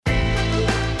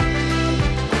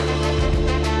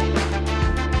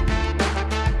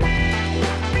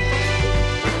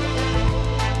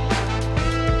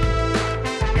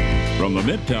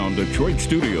the Midtown Detroit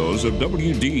studios of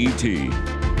WDET.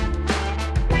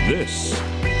 This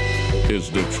is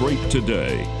Detroit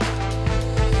Today.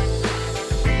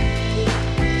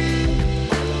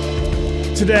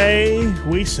 Today,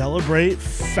 we celebrate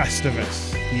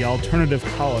Festivus, the alternative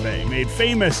holiday made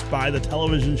famous by the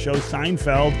television show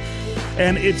Seinfeld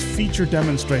and its feature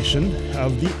demonstration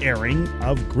of the airing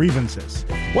of grievances.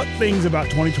 What things about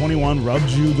 2021 rubbed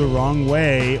you the wrong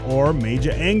way or made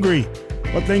you angry?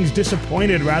 What things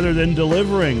disappointed rather than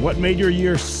delivering? What made your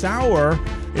year sour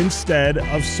instead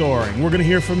of soaring? We're going to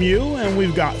hear from you, and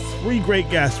we've got three great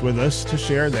guests with us to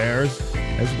share theirs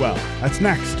as well. That's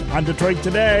next on Detroit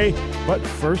Today. But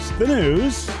first, the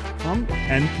news from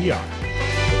NPR.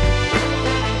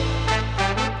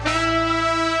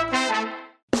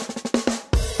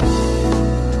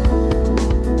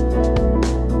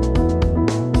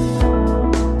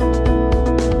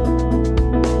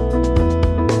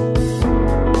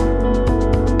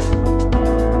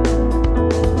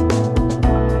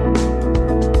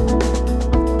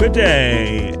 Good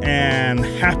day and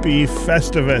happy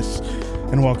Festivus,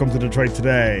 and welcome to Detroit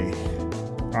Today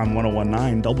on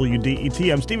 101.9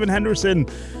 WDET. I'm Stephen Henderson,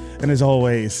 and as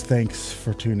always, thanks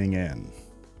for tuning in.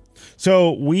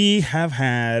 So we have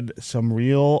had some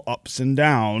real ups and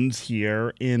downs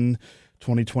here in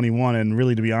 2021, and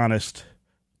really, to be honest,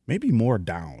 maybe more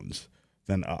downs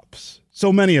than ups.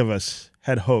 So many of us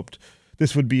had hoped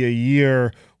this would be a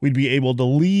year we'd be able to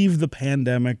leave the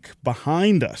pandemic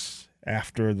behind us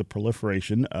after the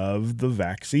proliferation of the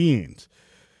vaccines.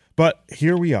 But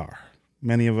here we are,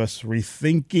 many of us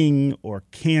rethinking or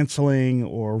canceling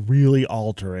or really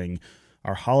altering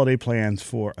our holiday plans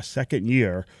for a second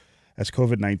year as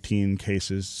COVID-19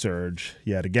 cases surge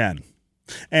yet again.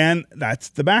 And that's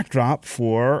the backdrop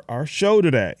for our show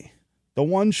today. The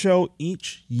one show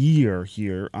each year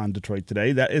here on Detroit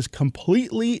Today that is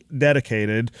completely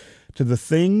dedicated to the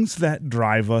things that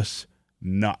drive us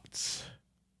nuts.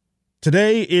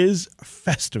 Today is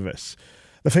Festivus,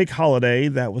 the fake holiday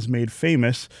that was made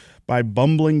famous by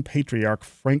bumbling patriarch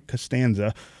Frank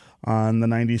Costanza on the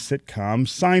 90s sitcom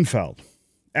Seinfeld.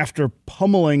 After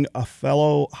pummeling a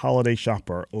fellow holiday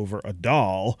shopper over a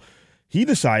doll, he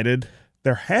decided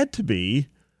there had to be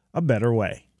a better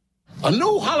way. A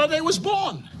new holiday was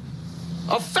born.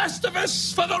 A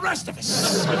Festivus for the rest of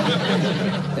us.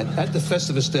 And at the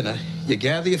Festivus dinner, you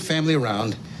gather your family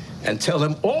around and tell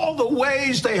them all the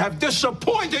ways they have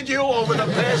disappointed you over the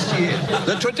past year.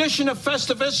 The tradition of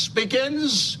Festivus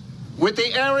begins with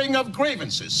the airing of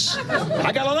grievances.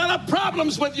 I got a lot of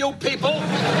problems with you people.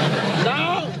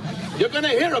 Now, you're going to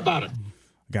hear about it.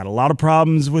 Got a lot of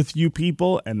problems with you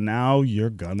people, and now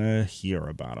you're going to hear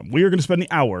about them. We are going to spend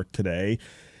the hour today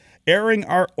airing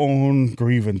our own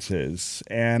grievances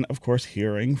and, of course,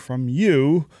 hearing from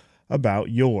you about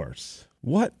yours.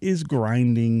 What is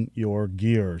grinding your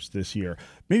gears this year?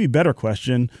 Maybe better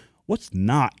question, what's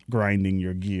not grinding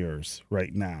your gears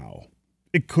right now?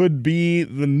 It could be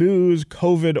the news,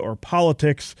 COVID, or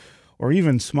politics, or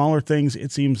even smaller things.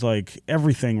 It seems like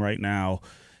everything right now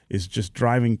is just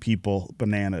driving people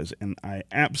bananas, and I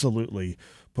absolutely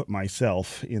put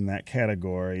myself in that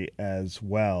category as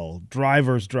well.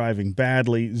 Drivers driving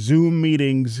badly, Zoom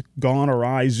meetings gone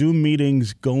awry, Zoom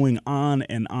meetings going on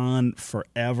and on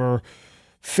forever,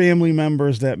 family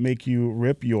members that make you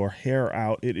rip your hair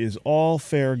out. It is all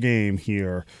fair game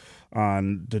here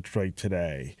on Detroit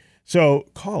Today. So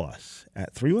call us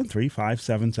at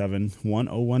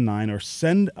 313-577-1019 or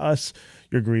send us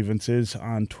your grievances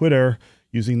on Twitter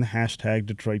using the hashtag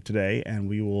Detroit Today, and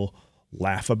we will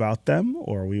laugh about them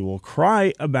or we will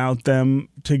cry about them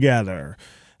together.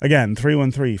 Again,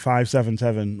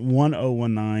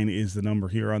 313-577-1019 is the number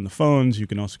here on the phones. You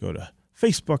can also go to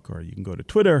Facebook or you can go to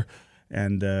Twitter,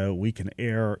 and we can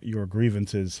air your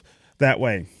grievances that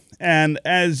way. And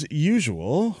as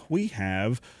usual, we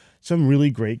have some really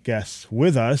great guests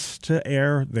with us to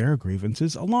air their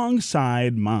grievances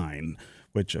alongside mine,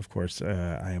 which, of course,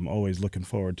 I am always looking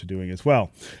forward to doing as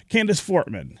well. Candace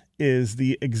Fortman is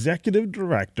the executive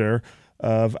director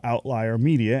of Outlier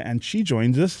Media, and she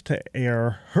joins us to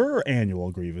air her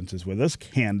annual grievances with us.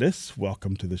 Candace,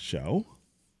 welcome to the show.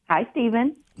 Hi,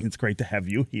 Stephen. It's great to have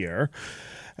you here.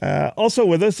 Also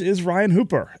with us is Ryan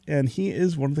Hooper, and he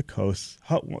is one of the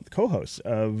co-hosts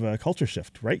of Culture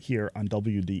Shift right here on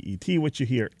WDET, which you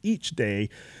hear each day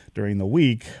during the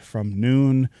week from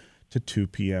noon to 2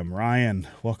 p.m. Ryan,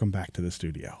 welcome back to the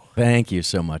studio. Thank you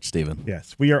so much, Stephen.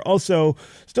 Yes, we are also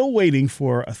still waiting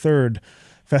for a third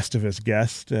Festivus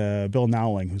guest, Bill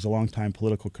Nowling, who's a longtime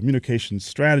political communications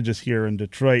strategist here in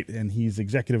Detroit, and he's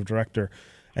executive director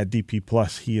at DP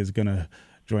Plus. He is going to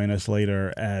join us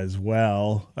later as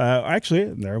well. Actually,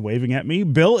 they're waving at me.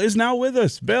 Bill is now with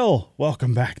us. Bill,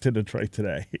 welcome back to Detroit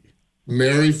Today.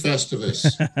 Merry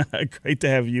Festivus. Great to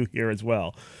have you here as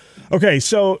well. Okay,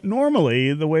 so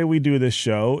normally the way we do this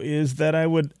show is that I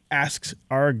would ask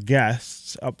our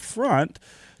guests up front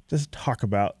to talk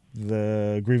about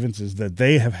the grievances that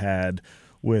they have had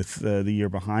with the year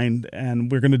behind, and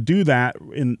we're going to do that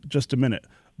in just a minute.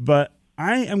 But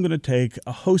I am going to take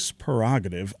a host's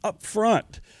prerogative up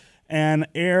front and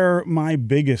air my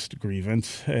biggest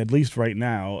grievance, at least right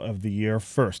now, of the year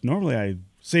first. Normally I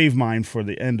save mine for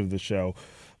the end of the show,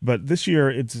 but this year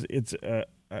it's a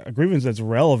grievance that's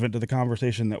relevant to the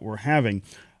conversation that we're having.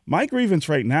 My grievance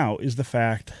right now is the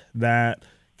fact that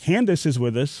Candace is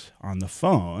with us on the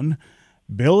phone,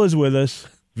 Bill is with us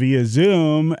via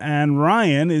Zoom, and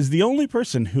Ryan is the only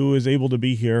person who is able to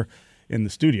be here in the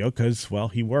studio because, well,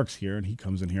 he works here and he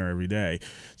comes in here every day.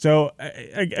 So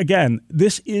again,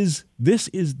 this is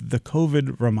the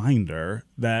COVID reminder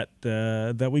that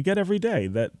we get every day,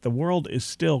 that the world is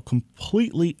still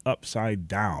completely upside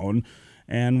down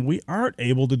and we aren't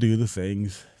able to do the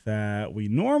things that we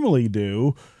normally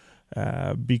do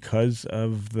because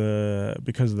of the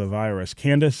virus.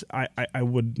 Candace, I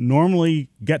would normally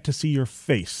get to see your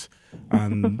face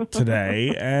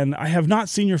today, and I have not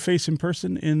seen your face in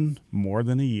person in more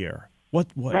than a year. What?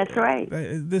 That's right.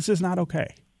 This is not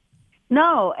okay.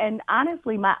 No, and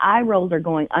honestly, my eye rolls are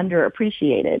going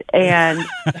underappreciated, and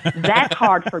that's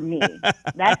hard for me.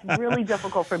 That's really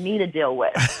difficult for me to deal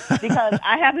with because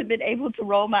I haven't been able to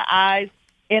roll my eyes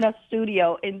in a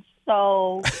studio in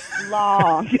so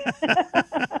long.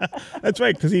 That's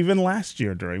right, because even last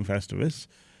year during Festivus,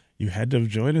 you had to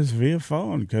join us via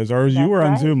phone you were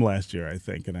on Zoom last year, I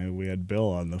think, and we had Bill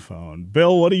on the phone.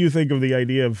 Bill, what do you think of the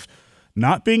idea of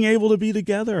not being able to be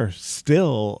together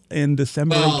still in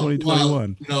December of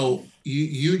 2021? No,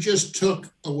 you just took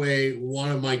away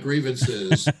one of my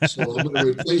grievances, so I'm going to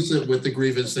replace it with the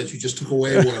grievance that you just took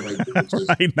away one of my grievances.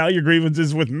 Right, now your grievance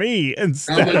is with me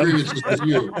instead of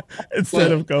you.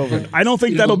 Instead of COVID. I don't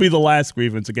think that'll be the last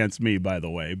grievance against me, by the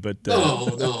way. But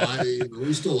no,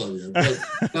 we still love you.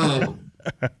 But,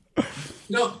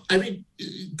 no, I mean,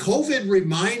 COVID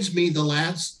reminds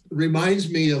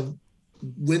me of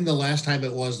when the last time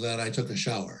it was that I took a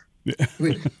shower. I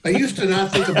mean, I used to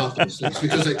not think about those things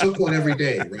because I took one every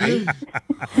day, right?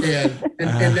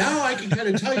 And now I can kind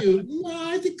of tell you, well,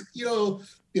 I think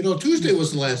Tuesday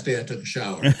was the last day I took a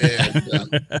shower, and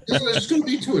there's going to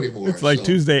be two anymore. It's like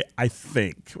Tuesday, I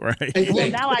think, right? Well,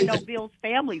 now I know Bill's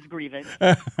family's grievance.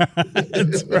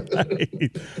 That's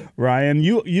right. Ryan,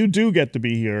 you do get to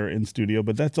be here in studio,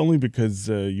 but that's only because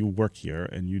you work here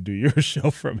and you do your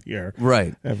show from here,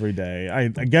 right, every day. I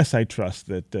guess I trust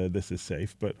that this is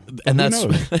safe, but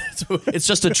it's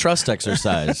just a trust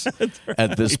exercise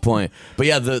at this point. But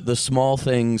yeah, the small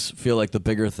things feel like the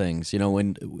bigger things. You know,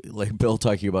 when like Bill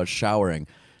talking about showering,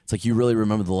 it's like you really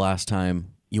remember the last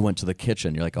time you went to the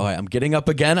kitchen. You're like, oh, I'm getting up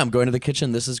again. I'm going to the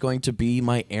kitchen. This is going to be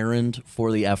my errand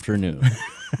for the afternoon,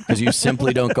 because you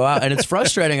simply don't go out, and it's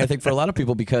frustrating, I think, for a lot of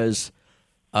people because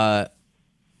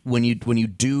when you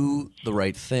do the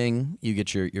right thing, you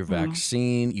get your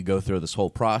vaccine, you go through this whole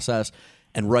process.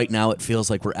 And right now it feels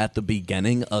like we're at the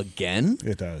beginning again.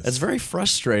 It does. It's very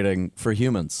frustrating for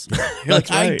humans. Like,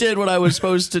 right. I did what I was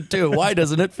supposed to do. Why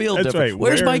doesn't it feel different? Right.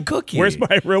 Where's my cookie? Where's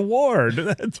my reward?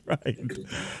 That's right.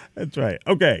 That's right.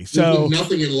 Okay, so there's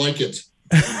nothing like it.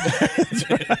 That's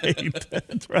right.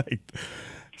 That's right.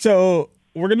 So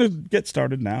we're going to get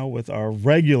started now with our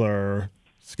regular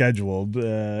scheduled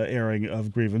airing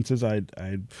of grievances. I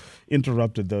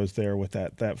interrupted those there with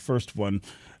that first one.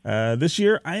 This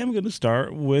year, I am going to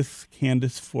start with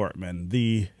Candace Fortman,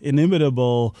 the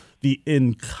inimitable, the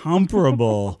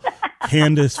incomparable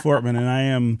Candace Fortman, and I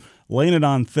am laying it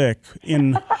on thick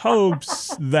in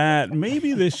hopes that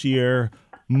maybe this year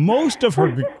most of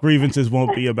her grievances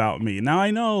won't be about me. Now,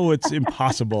 I know it's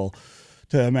impossible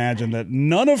to imagine that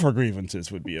none of her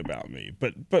grievances would be about me,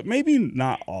 but maybe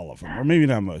not all of them, or maybe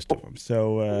not most of them.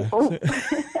 So,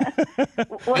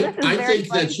 I think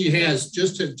that she has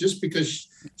just because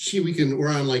we're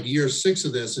on like year 6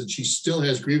 of this, and she still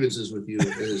has grievances with you.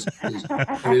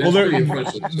 Pretty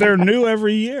impressive. They're new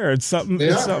every year. It's something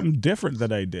different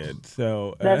that I did.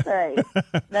 So that's right.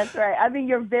 That's right. I mean,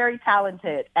 you're very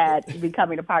talented at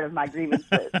becoming a part of my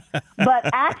grievances, but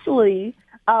actually.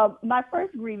 My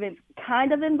first grievance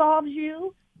kind of involves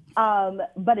you,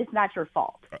 but it's not your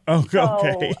fault.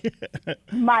 Okay. So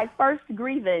my first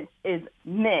grievance is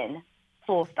men,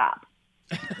 full stop.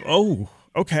 Oh,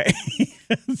 okay.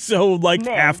 So like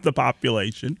men. Half the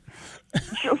population.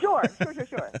 Sure.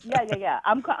 Yeah.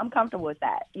 I'm comfortable with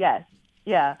that. Yes.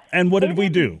 Yeah. And what did we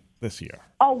do this year?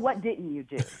 Oh, what didn't you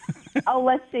do?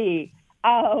 Let's see.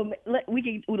 You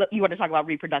want to talk about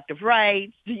reproductive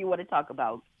rights? Do you want to talk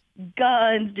about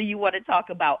guns? Do you want to talk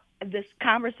about this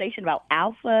conversation about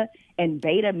alpha and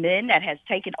beta men that has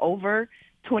taken over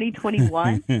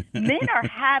 2021? Men are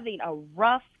having a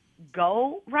rough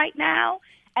go right now.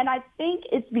 And I think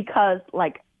it's because,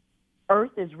 like,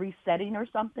 Earth is resetting or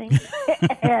something.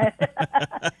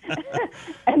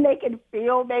 and they can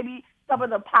feel maybe some of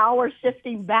the power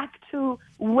shifting back to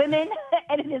women,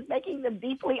 and it is making them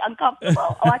deeply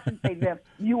uncomfortable. Oh, I should say them.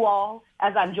 You all,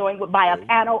 as I'm joined by a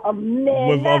panel of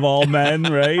men. Of all men,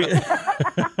 right?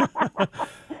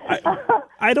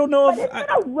 I don't know but it's been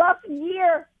a rough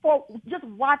year for just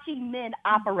watching men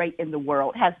operate in the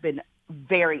world has been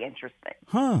very interesting.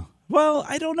 Huh. Well,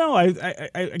 I don't know.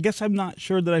 I guess I'm not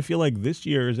sure that I feel like this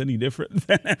year is any different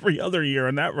than every other year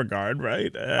in that regard,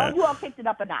 right? You all picked it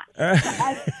up a notch.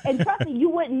 And trust me, you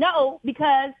wouldn't know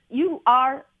because you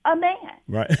are a man.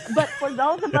 Right. But for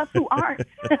those of us who aren't,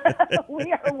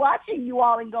 we are watching you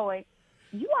all and going,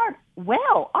 you are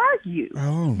well, aren't you?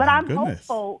 Oh, but I'm goodness.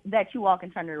 hopeful that you all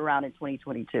can turn it around in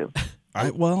 2022. I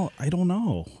don't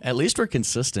know. At least we're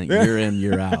consistent year in,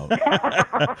 year out.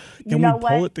 Can we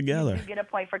pull it together? You get a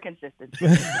point for consistency.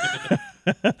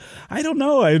 I don't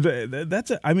know.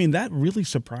 That really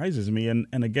surprises me.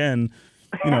 And again,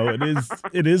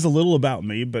 it is a little about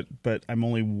me, but I'm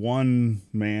only one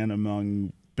man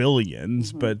among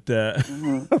billions. But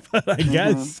I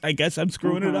guess I'm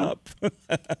screwing it up.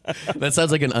 That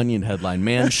sounds like an Onion headline.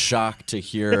 Man shocked to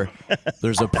hear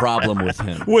there's a problem with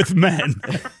him. With men.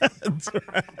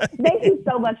 Thank you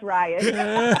so much,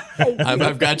 Ryan.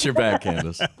 I've got your back,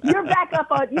 Candace. You're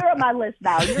on my list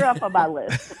now. You're up on my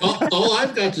list. All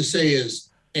I've got to say is,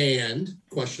 and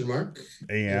question mark.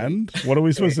 And what are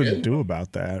we supposed to do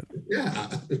about that?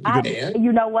 Yeah.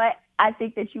 You know what? I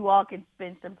think that you all can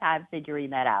spend some time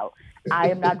figuring that out. I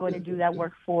am not going to do that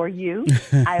work for you.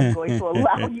 I am going to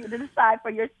allow you to decide for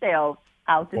yourselves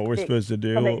how to what we're supposed to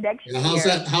do. Next year.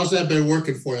 How's that been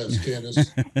working for us,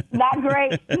 Candace? Not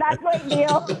great,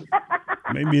 Neil.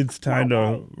 Maybe it's time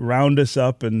to round us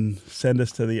up and send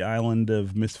us to the island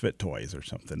of misfit toys or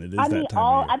something. It is that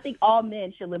time of year. I think all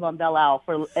men should live on Belle Isle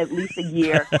for at least a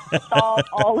year, solve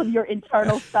all of your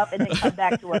internal stuff, and then come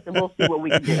back to us, and we'll see what we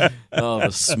can do. Oh,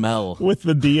 the smell. With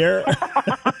the deer.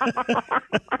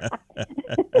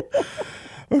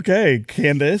 Okay,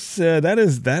 Candace, that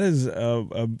is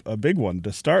a big one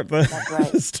to start the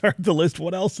start the list.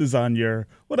 What else is on your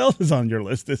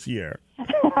list this year?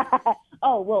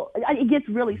 Oh, well, it gets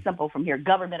really simple from here.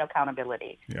 Government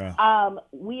accountability. Yeah.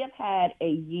 We have had a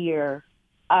year,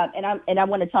 and I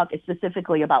want to talk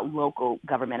specifically about local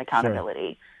government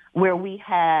accountability, where we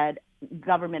had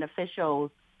government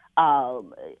officials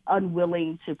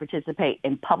unwilling to participate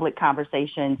in public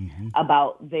conversations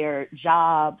about their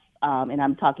jobs, and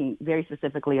I'm talking very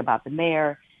specifically about the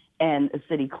mayor and the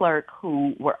city clerk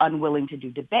who were unwilling to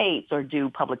do debates or do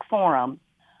public forums,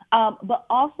 but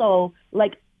also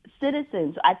like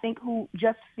citizens, I think, who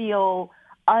just feel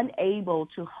unable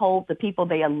to hold the people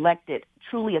they elected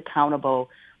truly accountable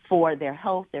for their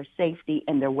health, their safety,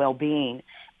 and their well-being.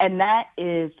 And that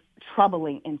is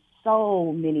troubling in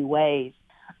so many ways.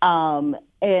 And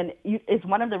it's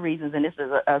one of the reasons, and this is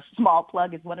a small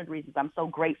plug, it's one of the reasons I'm so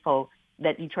grateful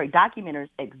that Detroit Documenters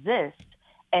exist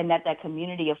and that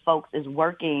community of folks is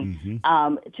working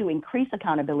to increase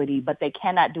accountability, but they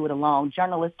cannot do it alone.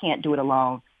 Journalists can't do it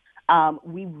alone.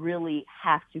 We really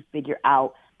have to figure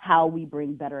out how we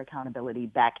bring better accountability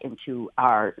back into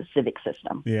our civic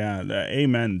system. Yeah,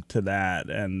 amen to that.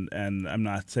 And I'm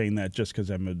not saying that just because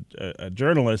I'm a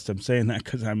journalist. I'm saying that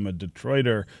because I'm a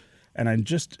Detroiter. And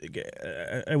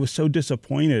I was so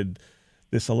disappointed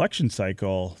this election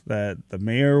cycle that the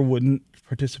mayor wouldn't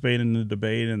participate in the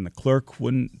debate and the clerk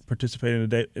wouldn't participate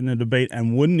in the debate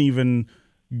and wouldn't even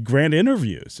grant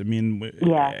interviews. I mean,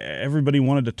 everybody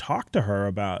wanted to talk to her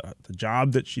about the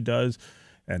job that she does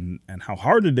and how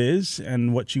hard it is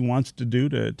and what she wants to do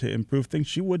to improve things.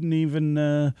 She wouldn't even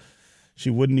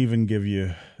give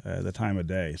you the time of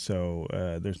day. So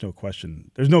there's no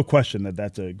question that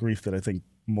that's a grief that I think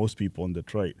most people in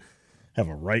Detroit have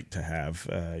a right to have,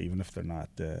 even if they're not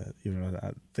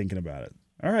thinking about it.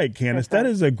 All right, Candace, that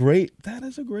is a great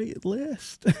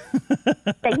list.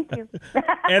 Thank you.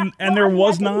 And there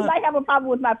was not. You might have a problem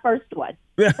with my first one.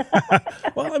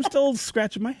 Well, I'm still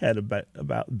scratching my head about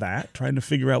that, trying to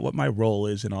figure out what my role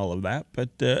is in all of that. But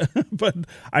but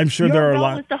I'm sure Your there are a role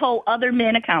lot. is to hold other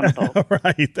men accountable.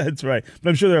 Right, that's right. But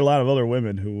I'm sure there are a lot of other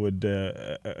women who would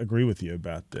agree with you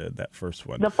about that first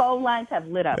one. The phone lines have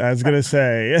lit up. I was going to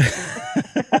say.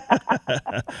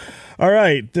 All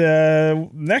right.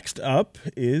 Next up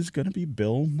is going to be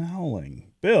Bill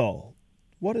Nowling. Bill,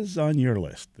 what is on your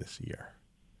list this year?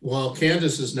 Well,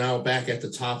 Candace is now back at the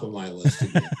top of my list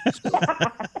again.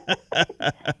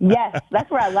 Yes, that's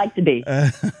where I like to be.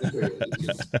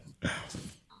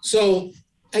 So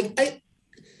I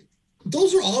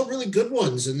those are all really good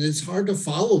ones, and it's hard to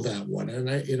follow that one. And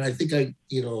I think I'm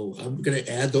going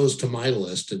to add those to my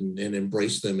list and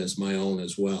embrace them as my own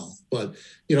as well. But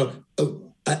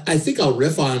I think I'll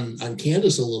riff on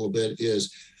Candace a little bit.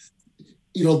 Is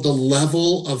the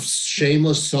level of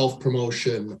shameless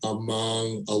self-promotion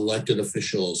among elected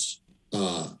officials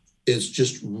is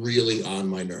just really on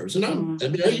my nerves. And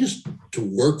I used to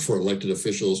work for elected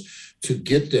officials to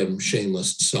get them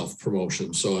shameless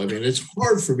self-promotion. So, it's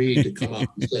hard for me to come out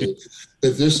and say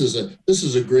that this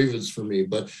is a grievance for me,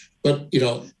 but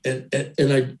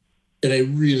and I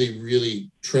really, really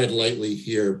tread lightly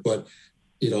here, but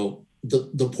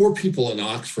the poor people in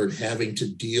Oxford having to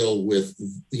deal with,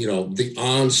 the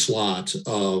onslaught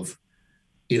of,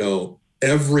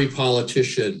 every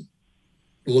politician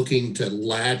looking to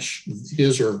latch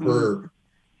his or her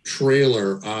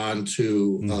trailer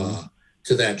onto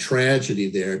to that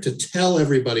tragedy there, to tell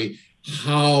everybody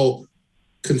how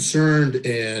concerned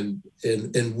and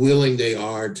willing they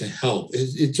are to help.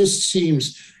 It just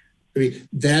seems,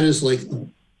 that is like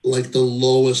the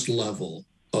lowest level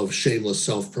of shameless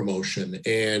self-promotion,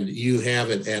 and you have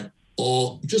it at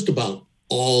just about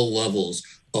all levels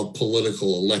of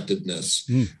political electedness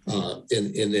in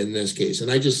this case. And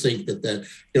I just think that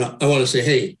I want to say,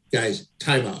 hey guys,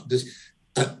 time out. This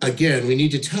again, we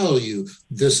need to tell you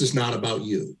this is not about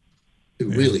you.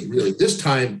 Really, this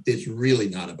time it's really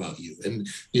not about you. And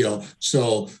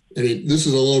so this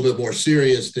is a little bit more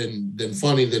serious than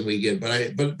funny than we get,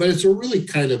 but it's a really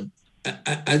kind of,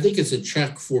 I think it's a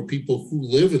check for people who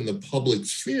live in the public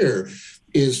sphere,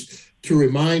 is to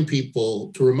remind you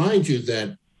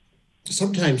that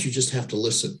sometimes you just have to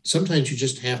listen. Sometimes you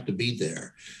just have to be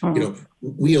there.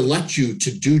 We elect you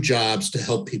to do jobs to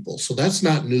help people. So that's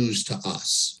not news to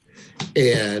us.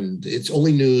 And it's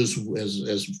only news,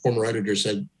 as former editor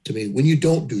said to me, when you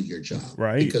don't do your job.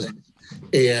 Right. Because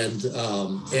and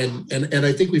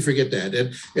I think we forget that.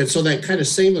 And so that kind of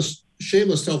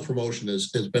shameless self-promotion has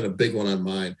been a big one on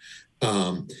mine,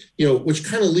 which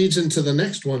kind of leads into the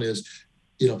next one is,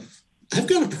 I've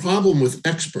got a problem with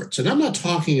experts, and I'm not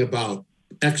talking about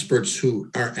experts who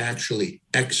are actually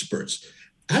experts.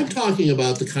 I'm talking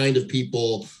about the kind of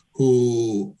people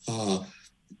who,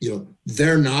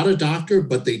 they're not a doctor,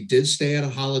 but they did stay at a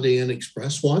Holiday Inn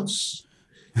Express once.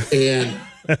 And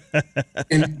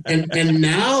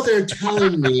now they're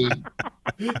telling me,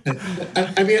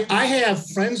 I have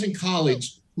friends and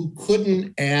colleagues who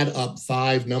couldn't add up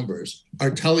 5 numbers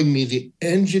are telling me the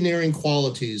engineering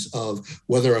qualities of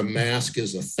whether a mask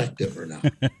is effective or not.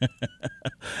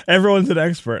 Everyone's an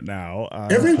expert now.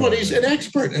 Everybody's an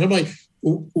expert. And I'm like,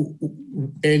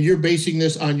 and you're basing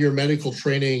this on your medical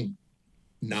training?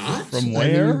 Not. From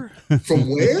where? From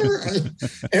where?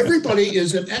 Everybody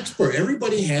is an expert.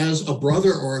 Everybody has a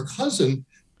brother or a cousin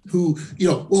who,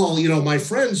 my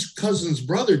friend's cousin's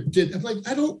brother did. I'm like,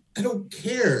 I don't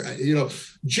care.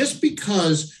 Just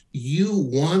because you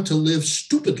want to live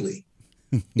stupidly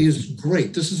is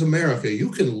great. This is America. You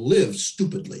can live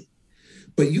stupidly,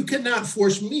 but you cannot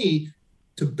force me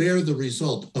to bear the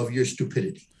result of your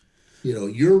stupidity.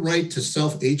 Your right to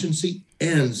self-agency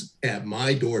ends at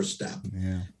my doorstep.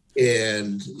 Yeah.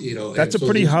 And, that's a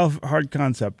pretty hard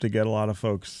concept to get a lot of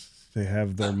folks to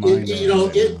have their mind.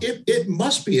 It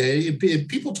must be.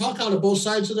 People talk out of both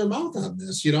sides of their mouth on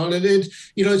this, and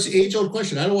it's an age-old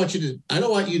question. I don't want you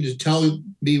to tell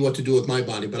me what to do with my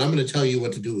body, but I'm going to tell you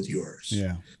what to do with yours.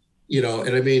 Yeah.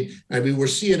 And we're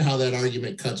seeing how that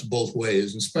argument cuts both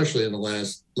ways, especially in the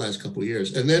last couple of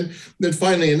years. And then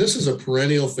finally, and this is a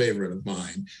perennial favorite of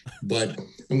mine, but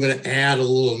I'm going to add a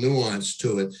little nuance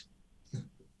to it.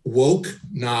 Woke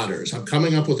nodders. I'm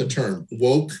coming up with a term.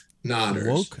 Woke nodders.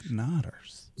 Woke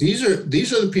nodders. These are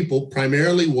the people,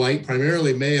 primarily white,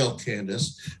 primarily male,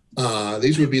 Candace.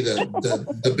 These would be the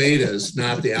betas,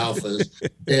 not the alphas.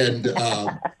 And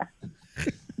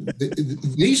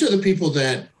these are the people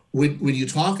that, when you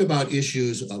talk about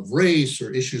issues of race or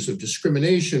issues of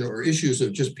discrimination or issues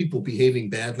of just people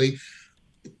behaving badly,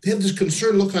 they have this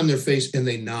concerned look on their face and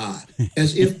they nod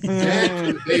as if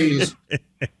that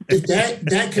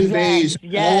conveys,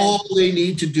 all they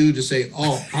need to do to say,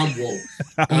 "Oh, I'm woke.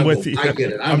 I'm with you. I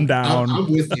get it. I'm down. I'm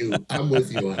with you. I'm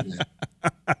with you on that."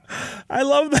 I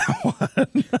love that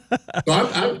one.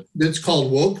 So it's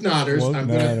called Woke Nodders. Woke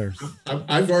Nodders.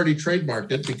 I've already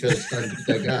trademarked it because I'm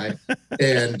that guy.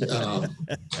 And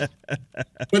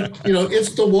but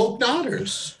it's the Woke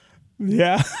Nodders.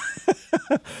 Yeah.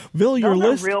 Bill, your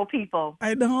list. Real people.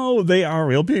 I know they are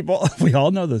real people. We all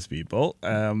know those people.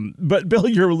 But Bill,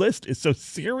 your list is so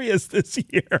serious this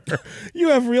year. You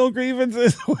have real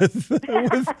grievances with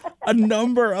a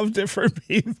number of different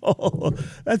people.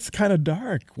 That's kind of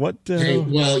dark. What? Hey,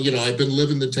 well, I've been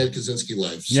living the Ted Kaczynski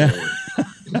life. So. Yeah.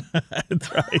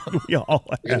 That's right. We all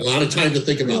have a lot of time to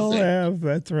think about things.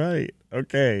 That's right.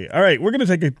 Okay. All right. We're going to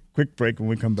take a quick break. When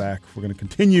we come back, we're going to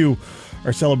continue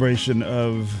our celebration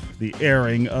of the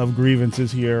airing of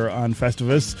grievances here on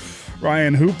Festivus.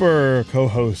 Ryan Hooper,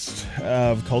 co-host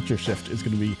of Culture Shift, is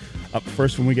going to be up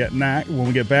first when we get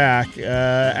back.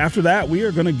 After that, we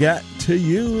are going to get to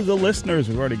you, the listeners.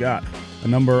 We've already got a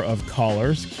number of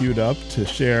callers queued up to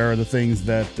share the things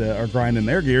that are grinding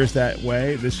their gears that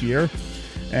way this year.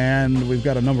 And we've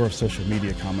got a number of social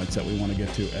media comments that we want to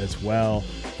get to as well.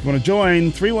 If you want to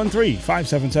join,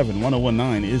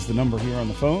 313-577-1019 is the number here on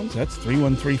the phones. That's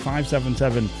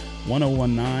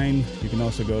 313-577-1019. You can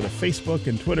also go to Facebook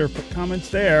and Twitter, put comments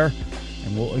there,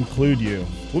 and we'll include you.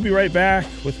 We'll be right back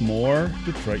with more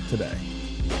Detroit Today.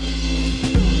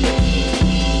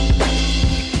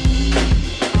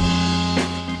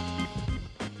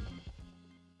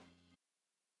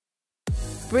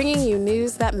 Bringing you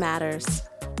news that matters.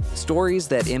 Stories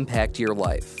that impact your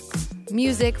life.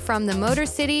 Music from the Motor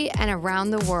City and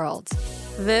around the world.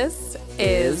 This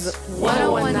is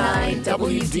 1019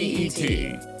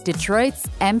 WDET, Detroit's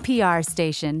NPR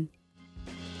station.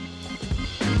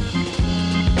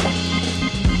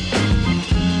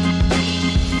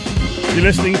 You're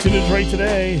listening to Detroit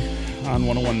Today on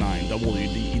 1019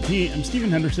 WDET. I'm Stephen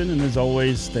Henderson, and as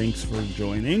always, thanks for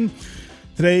joining.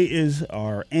 Today is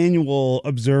our annual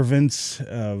observance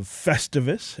of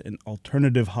Festivus, an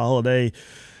alternative holiday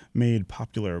made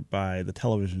popular by the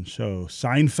television show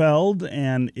Seinfeld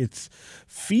and its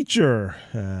feature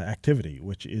activity,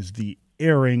 which is the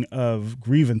airing of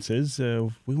grievances.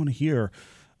 We want to hear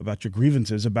about your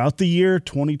grievances about the year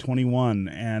 2021.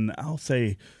 And I'll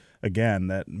say again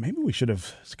that maybe we should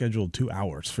have scheduled 2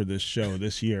 hours for this show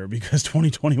this year, because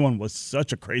 2021 was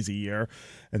such a crazy year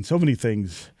and so many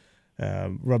things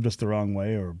rubbed us the wrong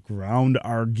way or ground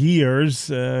our gears.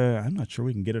 I'm not sure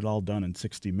we can get it all done in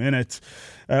 60 minutes.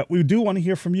 We do want to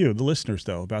hear from you, the listeners,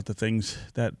 though, about the things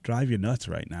that drive you nuts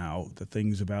right now, the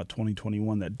things about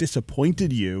 2021 that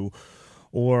disappointed you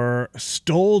or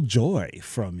stole joy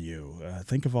from you.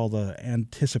 Think of all the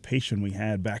anticipation we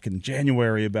had back in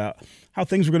January about how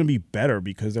things were going to be better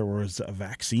because there was a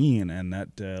vaccine and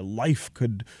that life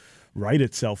could right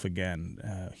itself again.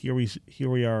 Here we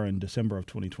are in December of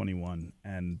 2021,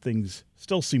 and things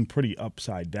still seem pretty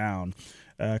upside down.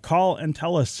 Call and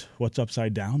tell us what's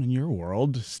upside down in your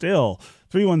world. Still,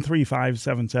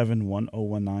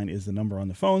 313-577-1019 is the number on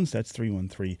the phones. That's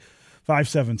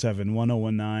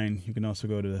 313-577-1019. You can also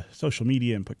go to social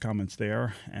media and put comments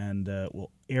there, and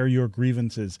we'll air your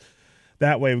grievances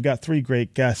that way. We've got 3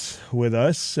 great guests with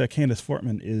us. Candace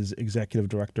Fortman is Executive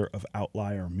Director of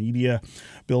Outlier Media.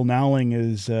 Bill Nowling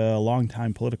is a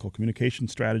longtime political communication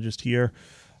strategist here,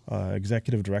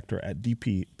 Executive Director at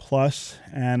DP Plus.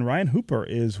 And Ryan Hooper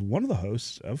is one of the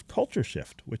hosts of Culture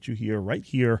Shift, which you hear right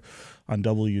here on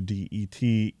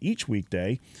WDET each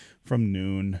weekday from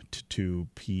noon to 2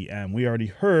 p.m. We already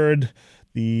heard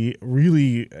the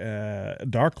really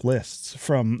dark lists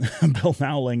from Bill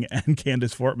Nowling and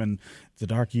Candace Fortman. It's a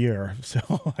dark year,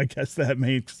 so I guess that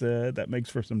makes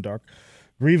for some dark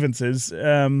grievances.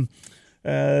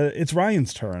 It's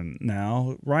Ryan's turn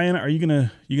now. Ryan, are you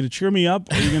gonna cheer me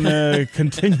up? Or are you gonna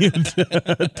continue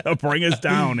to bring us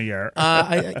down here?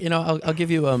 I'll give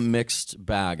you a mixed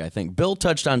bag. I think Bill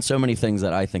touched on so many things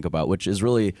that I think about, which is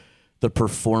really the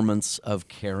performance of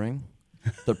caring.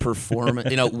 The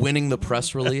performance, winning the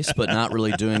press release, but not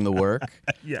really doing the work.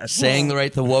 Yes. Saying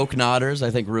the woke nodders, I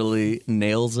think really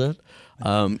nails it.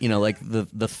 Like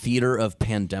the theater of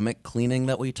pandemic cleaning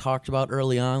that we talked about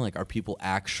early on. Like, are people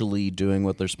actually doing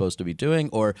what they're supposed to be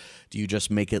doing? Or do you just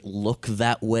make it look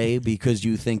that way because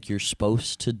you think you're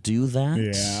supposed to do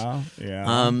that?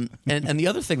 Yeah. And the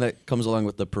other thing that comes along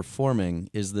with the performing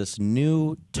is this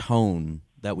new tone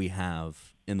that we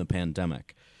have in the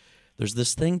pandemic. There's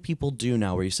this thing people do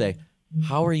now where you say,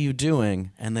 "How are you doing?"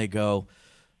 And they go,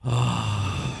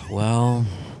 "Oh, well,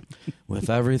 with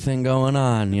everything going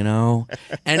on, you know?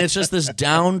 And it's just this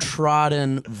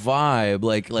downtrodden vibe,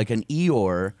 like an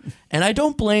Eeyore. And I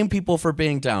don't blame people for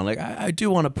being down. Like, I do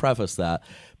want to preface that.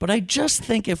 But I just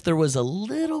think if there was a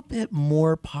little bit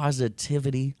more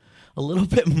positivity, a little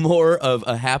bit more of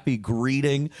a happy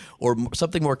greeting or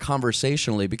something more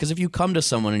conversationally, because if you come to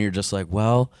someone and you're just like,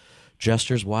 well,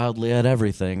 gestures wildly at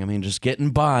everything, I mean, just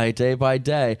getting by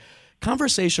day,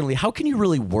 conversationally, how can you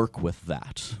really work with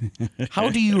that? How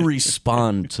do you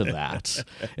respond to that?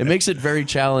 It makes it very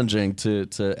challenging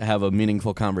to have a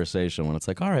meaningful conversation when it's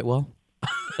like, all right, well,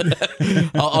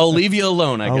 I'll leave you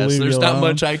alone, I guess. There's not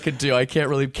much I could do. I can't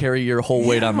really carry your whole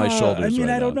weight on my shoulders. I mean,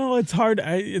 right I don't know. It's hard.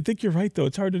 I think you're right, though.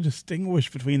 It's hard to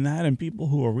distinguish between that and people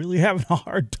who are really having a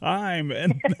hard time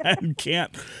and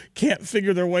can't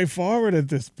figure their way forward at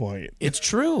this point. It's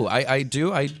true. I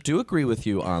do agree with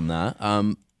you on that.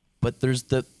 But there's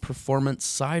the performance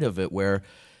side of it where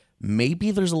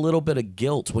maybe there's a little bit of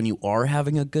guilt when you are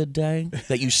having a good day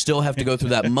that you still have to go through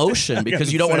that motion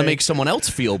because you don't want to make someone else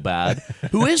feel bad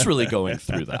who is really going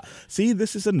through that. See,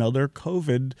 this is another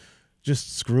COVID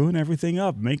just screwing everything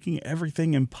up, making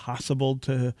everything impossible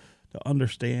to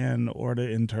understand or to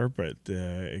interpret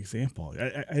example.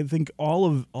 I think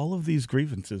all of these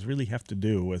grievances really have to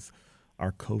do with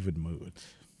our COVID moods.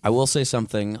 I will say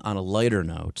something on a lighter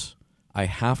note. I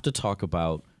have to talk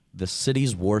about the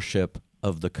city's worship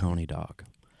of the Coney dog.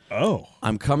 Oh.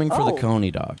 I'm coming for the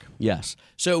Coney dog. Yes.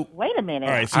 So wait a minute.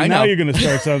 All right, so now you're going to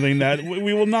start something that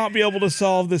we will not be able to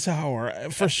solve this hour,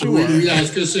 for sure. Yeah, I was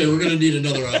going to say, we're going to need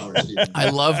another hour. I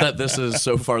love that this is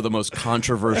so far the most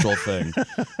controversial thing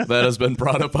that has been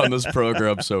brought up on this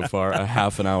program so far, a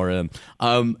half an hour in.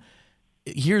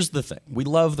 Here's the thing. We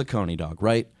love the Coney dog,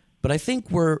 right? But I think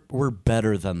we're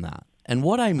better than that. And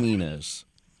what I mean is,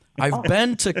 I've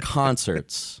been to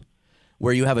concerts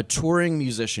where you have a touring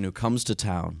musician who comes to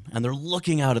town and they're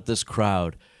looking out at this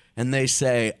crowd and they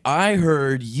say, I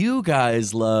heard you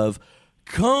guys love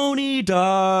Coney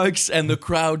dogs, and the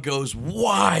crowd goes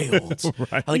wild.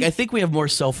 Right. Like, I think we have more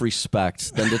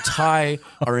self-respect than to tie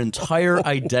our entire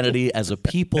identity as a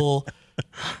people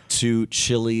to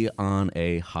chili on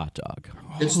a hot dog.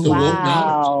 It's the woke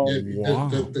nodders. Wow.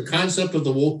 The concept of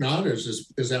the woke nodders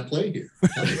is at play here.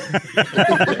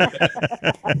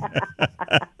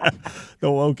 The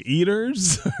woke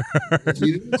eaters.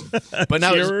 But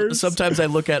now sometimes I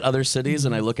look at other cities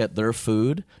and I look at their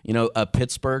food. You know,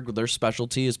 Pittsburgh, their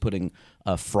specialty is putting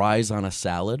fries on a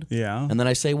salad. Yeah. And then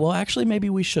I say, well, actually, maybe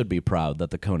we should be proud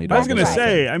that the Coney dog. I was going to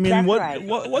say, I mean,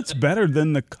 what's better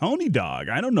than the Coney dog?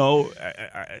 I don't know.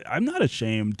 I'm not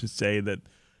ashamed to say that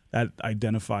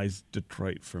identifies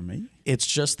Detroit for me. It's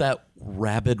just that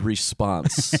rabid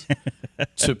response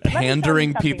to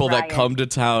pandering people that come to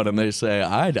town and they say,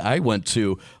 I went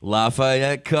to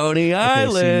Lafayette, Coney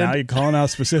Island. See, now you're calling out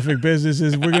specific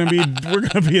businesses. We're gonna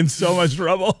be in so much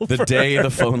trouble. The day the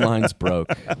phone lines broke.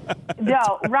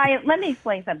 No, Ryan, let me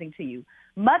explain something to you.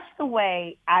 Much the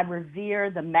way I revere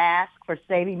the mask for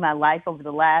saving my life over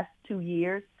the last 2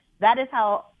 years, that is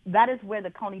where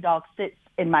the Coney dog sits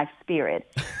in my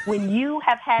spirit. When you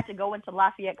have had to go into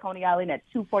Lafayette, Coney Island at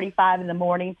 2:45 in the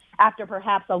morning after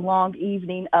perhaps a long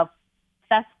evening of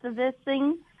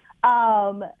festivusing,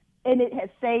 and it has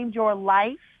saved your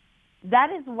life, that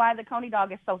is why the Coney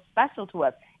dog is so special to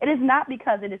us. It is not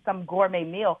because it is some gourmet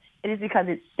meal. It is because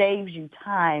it saves you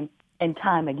time and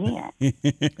time again.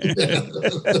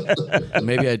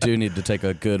 Maybe I do need to take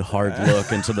a good hard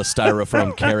look into the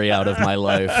styrofoam carry-out of my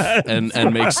life and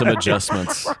make some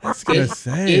adjustments. I was gonna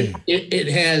say it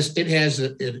has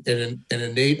an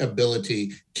innate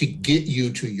ability to get you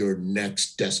to your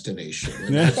next destination.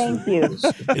 Thank you.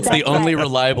 It's the only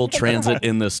reliable transit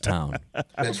in this town.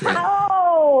 That's right.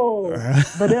 Oh,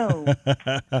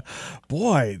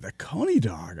 boy, the Coney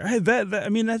dog. I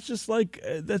mean, that's just like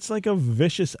a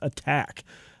vicious attack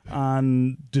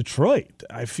on Detroit.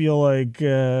 I feel like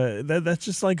that's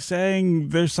just like saying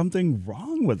there's something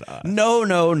wrong with us. No.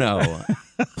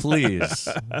 Please,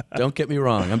 don't get me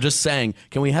wrong. I'm just saying,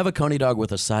 can we have a Coney dog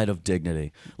with a side of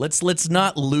dignity? Let's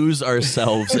not lose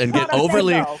ourselves and get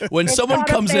overly. When someone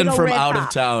comes in from out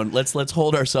of town, let's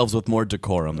hold ourselves with more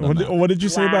decorum. What did you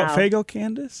say about Faygo,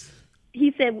 Candace?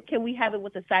 He said, can we have it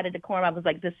with the side of decorum? I was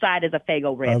like, the side is a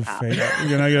Faygo red top.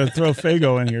 You're going to throw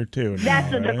Faygo in here, too. That's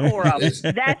the decorum.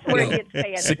 That's where it gets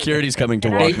fancy. Security's coming to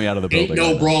walk me out of the building.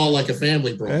 Ain't no brawl like a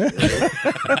family brawl. Right?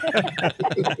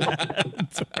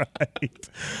 That's right.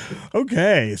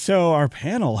 Okay, so our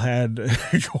panel had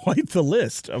quite the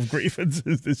list of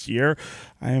grievances this year.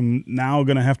 I am now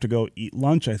going to have to go eat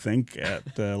lunch, I think,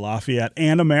 at Lafayette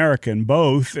and American,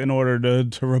 both, in order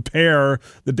to repair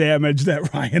the damage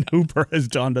that Ryan Hooper has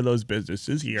done to those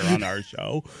businesses here on our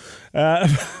show.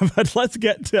 But let's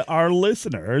get to our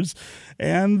listeners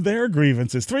and their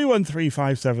grievances.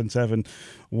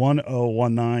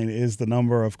 313-577-1019 is the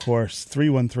number, of course.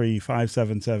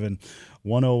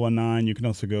 313-577-1019. You can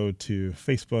also go to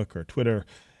Facebook or Twitter,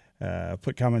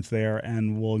 put comments there,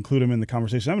 and we'll include them in the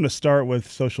conversation. I'm going to start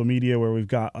with social media, where we've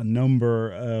got a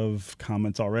number of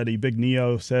comments already. Big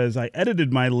Neo says, I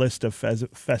edited my list of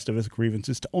Festivus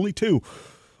grievances to only 2.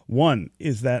 One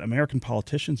is that American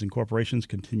politicians and corporations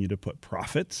continue to put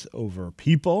profits over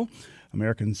people.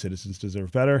 American citizens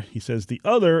deserve better. He says the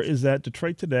other is that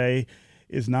Detroit Today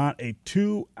is not a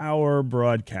 2-hour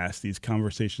broadcast. These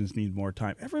conversations need more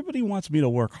time. Everybody wants me to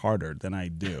work harder than I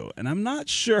do, and I'm not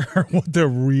sure what they're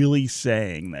really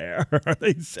saying there. Are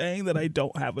they saying that I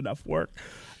don't have enough work?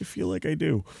 I feel like I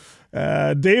do.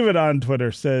 David on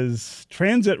Twitter says,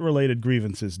 transit-related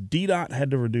grievances. DDOT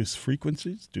had to reduce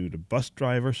frequencies due to bus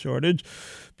driver shortage.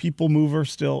 People Mover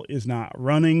still is not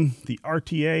running. The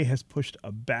RTA has pushed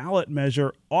a ballot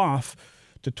measure off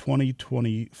to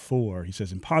 2024. He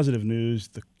says, in positive news,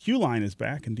 the Q line is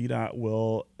back, and DDOT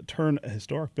will turn a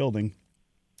historic building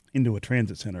into a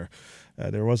transit center.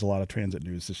 There was a lot of transit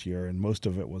news this year, and most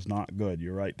of it was not good.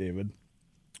 You're right, David.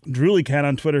 Drooly Cat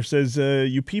on Twitter says,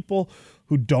 you people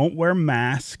who don't wear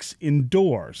masks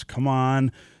indoors, come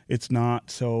on, it's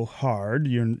not so hard.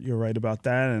 You're right about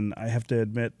that, and I have to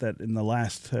admit that in the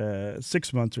last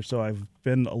 6 months or so, I've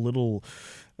been a little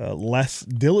less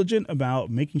diligent about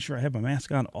making sure I have my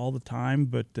mask on all the time,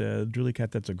 but Drooly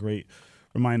Cat, that's a great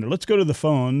reminder. Let's go to the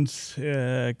phones.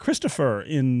 Christopher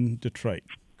in Detroit.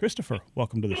 Christopher,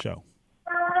 welcome to the show.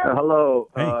 Hello.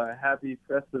 Hey. Happy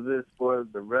Festivus for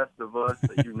the rest of us,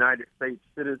 United States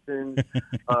citizens.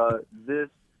 This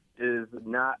is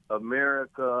not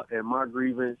America, and my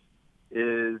grievance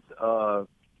is the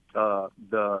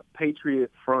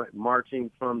Patriot Front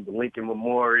marching from the Lincoln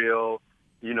Memorial,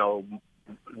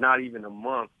 not even a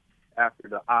month after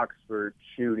the Oxford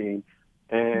shooting,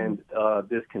 and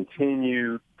this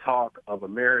continued talk of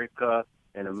America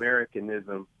and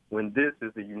Americanism when this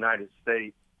is the United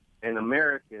States. And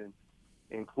Americans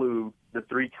include the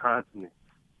 3 continents.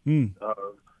 You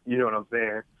know what I'm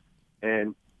saying?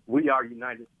 And we are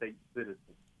United States citizens.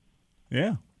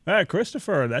 Yeah.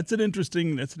 Christopher, that's an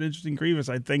interesting grievance.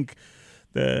 I think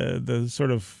the sort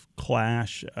of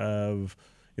clash of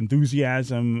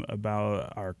enthusiasm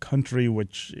about our country,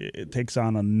 which it takes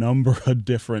on a number of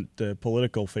different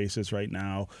political faces right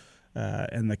now,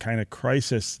 and the kind of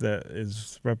crisis that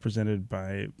is represented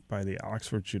by the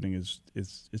Oxford shooting is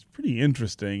pretty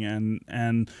interesting.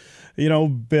 And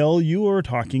Bill, you were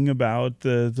talking about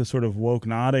the sort of woke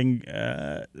nodding.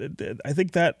 I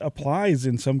think that applies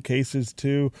in some cases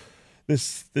to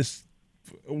this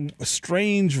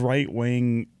strange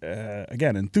right-wing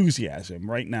enthusiasm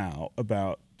right now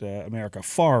about America,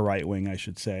 far right-wing, I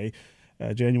should say.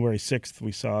 January 6th,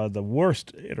 we saw the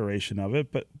worst iteration of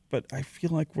it, but I feel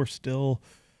like we're still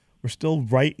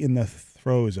right in the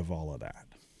throes of all of that.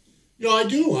 I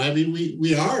do. I mean,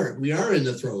 we are in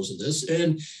the throes of this,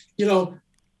 and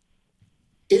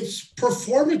it's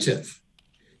performative.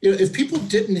 If people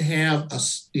didn't have a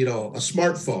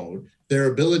smartphone,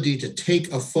 their ability to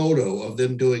take a photo of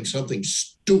them doing something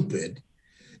stupid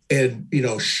and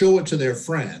show it to their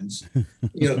friends,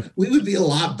 we would be a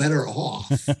lot better off.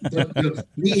 But,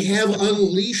 we have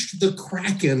unleashed the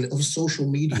Kraken of social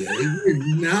media. We're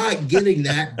not getting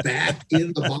that back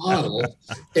in the bottle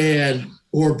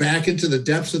or back into the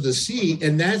depths of the sea,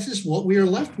 and that's just what we are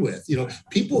left with.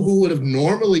 People who would have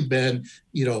normally been,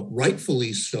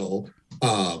 rightfully so,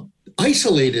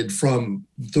 isolated from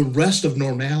the rest of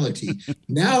normality,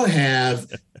 now have,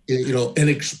 an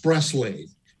express lane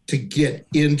to get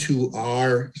into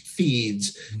our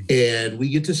feeds, and we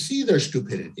get to see their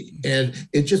stupidity, and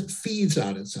it just feeds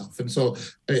on itself. And so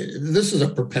this is a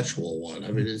perpetual one.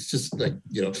 I mean, it's just like,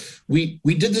 we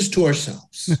did this to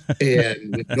ourselves,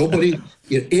 and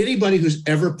anybody who's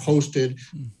ever posted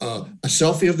a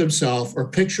selfie of themselves or a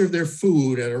picture of their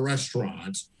food at a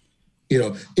restaurant,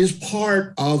 is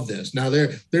part of this. Now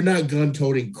they're not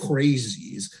gun-toting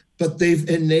crazies, but they've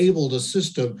enabled a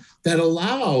system that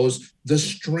allows the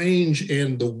strange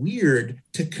and the weird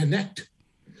to connect.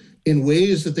 in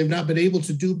ways that they've not been able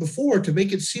to do before to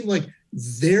make it seem like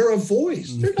they're a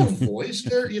voice. They're not a voice.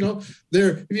 They're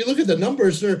if you look at the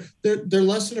numbers, they're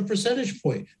less than a percentage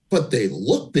point, but they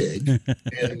look big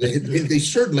and they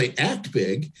certainly act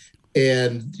big.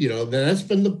 And, that's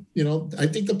been I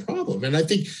think the problem. And I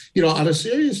think, on a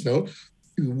serious note,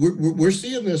 we're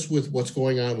seeing this with what's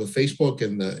going on with Facebook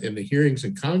and the hearings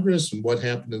in Congress and what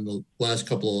happened in the last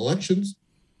couple of elections.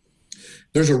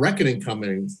 There's a reckoning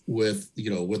coming with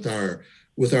our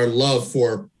love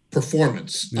for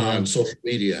performance on social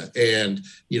media, and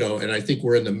I think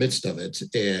we're in the midst of it,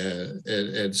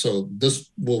 and so this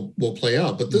will play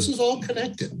out. But this is all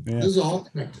connected. Yeah. This is all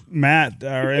connected. Matt,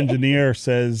 our engineer,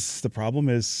 says the problem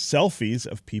is selfies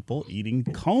of people eating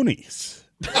conies.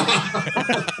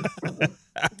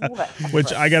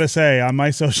 Which I gotta say, on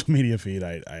my social media feed,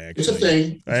 I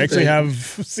actually have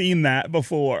seen that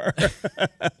before.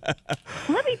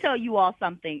 Let me tell you all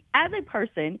something. As a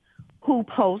person who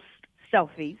posts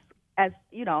selfies, as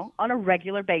on a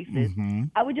regular basis,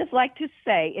 I would just like to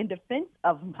say, in defense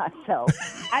of myself,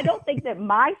 I don't think that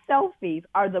my selfies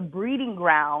are the breeding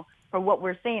ground for what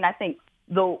we're seeing. I think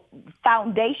the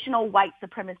foundational white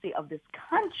supremacy of this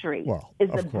country is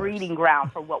the breeding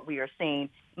ground for what we are seeing.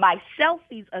 My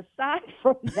selfies, aside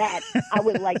from that, I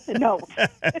would like to note. I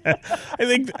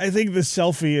think the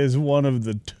selfie is one of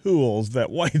the tools that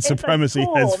white supremacy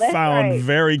has found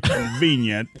very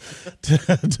convenient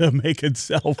to make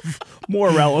itself more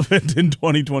relevant in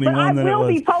 2021 than it was. I will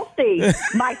be posting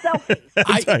my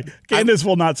selfies. Candace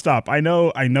will not stop. I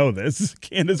know this.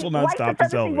 Candace will not stop the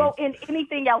selfie. White supremacy won't end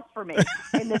anything else for me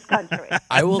in this country.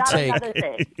 I will take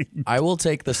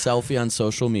the selfie on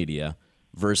social media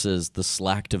versus the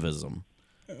slacktivism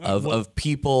of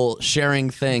people sharing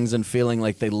things and feeling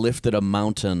like they lifted a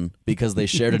mountain because they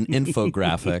shared an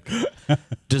infographic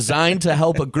designed to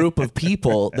help a group of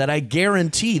people that I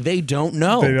guarantee they don't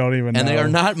know. They don't even know. And they are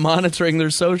not monitoring their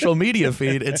social media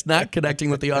feed. It's not connecting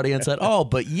with the audience at all.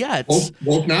 But yet...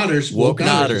 Woke nodders.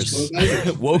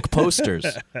 Woke posters.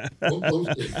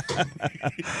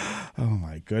 Oh,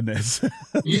 my goodness.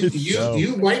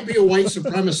 You might be a white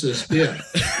supremacist,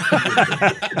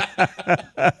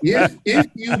 if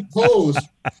you post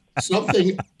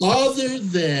something other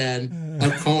than a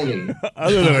coney.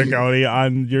 Other than a coney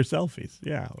on your selfies.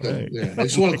 Yeah. Right. I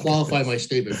just want to qualify my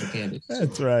statement for Candace.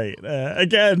 That's right.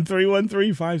 Again,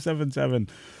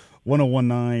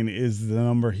 313-577-1019 is the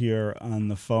number here on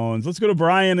the phones. Let's go to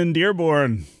Brian in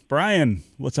Dearborn. Brian,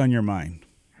 what's on your mind?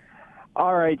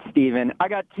 All right, Stephen. I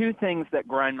got two things that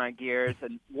grind my gears,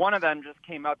 and one of them just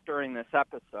came up during this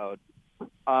episode.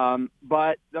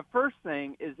 But the first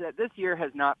thing is that this year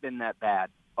has not been that bad,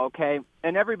 okay?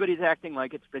 And everybody's acting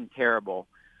like it's been terrible.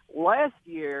 Last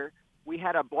year, we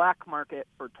had a black market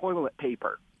for toilet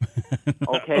paper,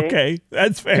 okay? Okay,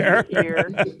 that's fair. This year,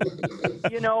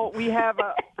 we have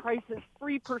prices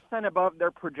 3% above their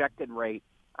projected rate.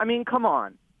 I mean, come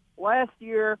on. Last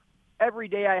year, every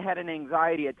day I had an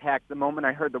anxiety attack the moment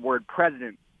I heard the word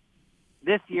president.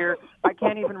 This year, I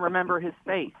can't even remember his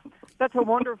face. That's a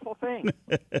wonderful thing.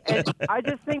 And I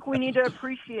just think we need to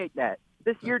appreciate that.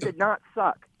 This year did not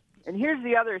suck. And here's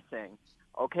the other thing,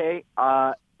 okay?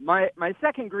 My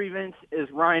second grievance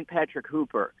is Ryan Patrick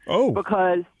Hooper. Oh.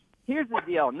 Because here's the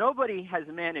deal. Nobody has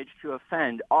managed to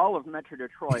offend all of Metro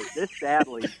Detroit this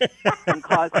badly and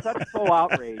cause such full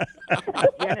outrage.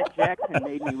 Janet Jackson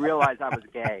made me realize I was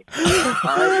gay. All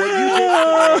right, what you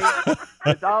did today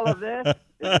with all of this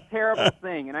is a terrible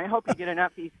thing, and I hope you get an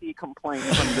FEC complaint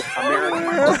from the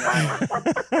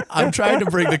American. I'm trying to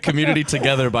bring the community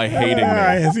together by hating me.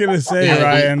 I was going to say,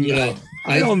 Ryan,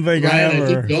 I don't think I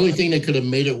think the only thing that could have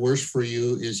made it worse for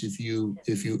you is if you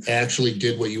actually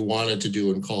did what you wanted to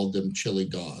do and called them chili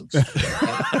dogs. That's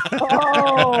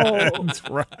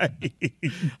right.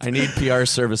 I need PR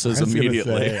services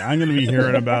immediately. I'm going to be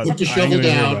hearing about. Put the shovel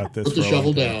down. Put the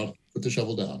shovel down. Put the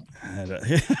shovel down.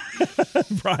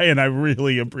 Brian, I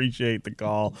really appreciate the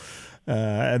call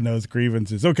and those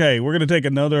grievances. Okay, we're going to take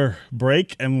another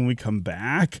break, and when we come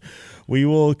back, we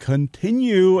will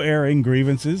continue airing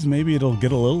grievances. Maybe it'll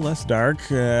get a little less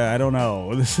dark. I don't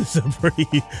know. This is a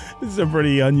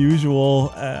pretty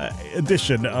unusual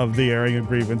edition of the airing of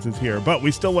grievances here, but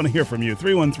we still want to hear from you.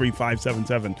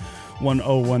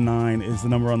 313-577-1019 is the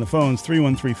number on the phones.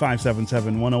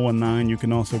 313-577-1019. You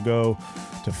can also go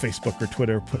to Facebook or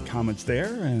Twitter, put comments there,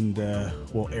 and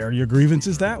we'll air your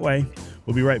grievances that way.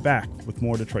 We'll be right back with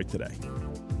more Detroit Today.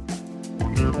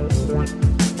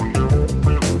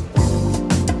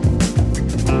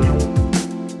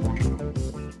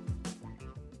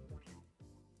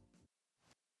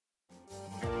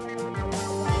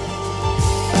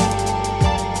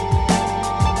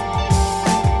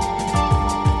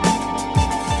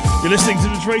 You're listening to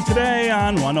Detroit Today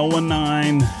on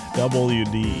 1019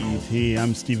 WDET.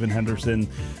 I'm Stephen Henderson.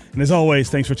 And as always,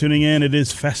 thanks for tuning in. It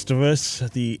is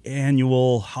Festivus, the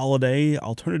annual holiday,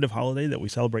 alternative holiday that we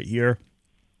celebrate here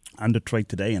on Detroit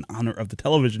Today in honor of the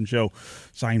television show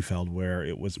Seinfeld, where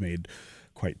it was made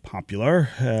quite popular.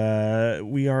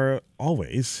 We are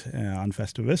always on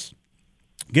Festivus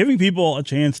giving people a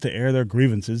chance to air their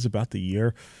grievances about the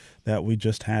year that we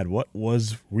just had. What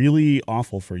was really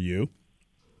awful for you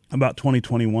about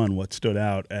 2021? What stood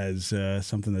out as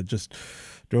something that just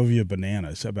drove you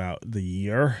bananas about the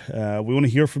year? We want to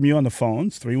hear from you on the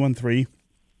phones,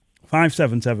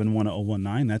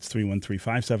 313-577-1019. That's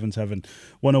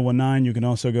 313-577-1019. You can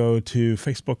also go to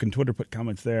Facebook and Twitter, put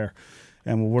comments there,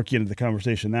 and we'll work you into the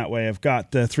conversation that way. I've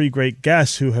got three great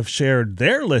guests who have shared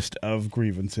their list of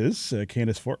grievances.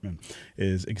 Candace Fortman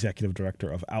is Executive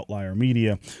Director of Outlier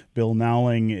Media. Bill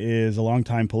Nowling is a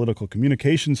longtime political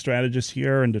communication strategist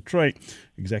here in Detroit,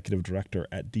 Executive Director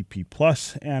at DP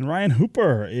Plus. And Ryan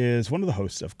Hooper is one of the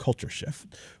hosts of Culture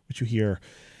Shift, which you hear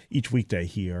each weekday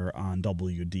here on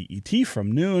WDET from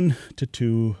noon to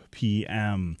 2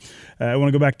 p.m. I want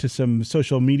to go back to some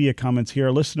social media comments here.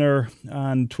 A listener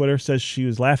on Twitter says she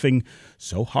was laughing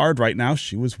so hard right now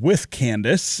she was with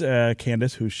Candace.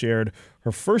 Candace, who shared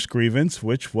her first grievance,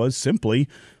 which was simply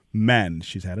men.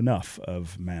 She's had enough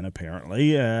of men,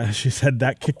 apparently. She said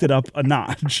that kicked it up a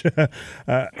notch.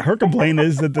 Her complaint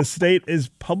is that the state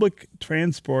of public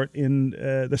transport in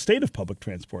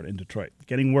Detroit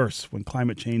getting worse when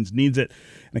climate change needs it,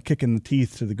 and a kick in the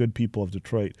teeth to the good people of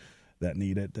Detroit that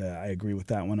need it. I agree with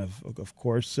that one, of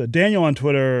course. Daniel on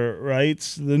Twitter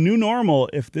writes, the new normal,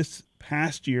 if this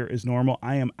past year is normal,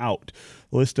 I am out.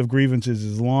 The list of grievances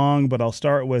is long, but I'll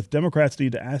start with Democrats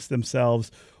need to ask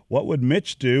themselves, what would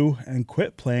Mitch do, and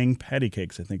quit playing patty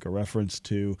cakes? I think a reference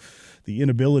to the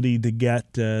inability to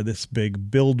get this big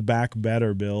Build Back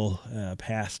Better bill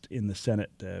passed in the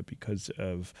Senate because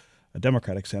of a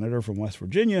Democratic senator from West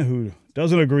Virginia who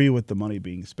doesn't agree with the money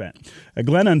being spent.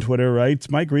 Glenn on Twitter writes,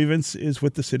 my grievance is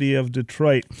with the city of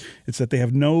Detroit. It's that they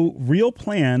have no real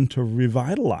plan to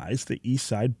revitalize the East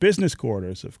Side business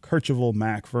corridors of Kercheval,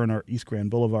 Mack, Werner, East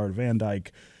Grand Boulevard, Van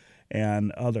Dyke,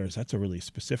 and others. That's a really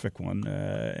specific one.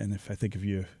 And if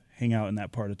you hang out in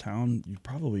that part of town, you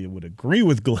probably would agree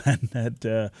with Glenn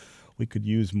that we could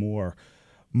use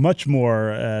much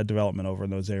more development over in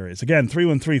those areas. Again,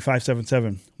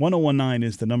 313-577-1019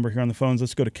 is the number here on the phones.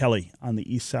 Let's go to Kelly on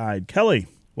the East Side. Kelly,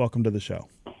 welcome to the show.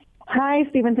 Hi,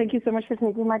 Stephen. Thank you so much for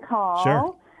taking my call.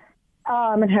 Sure.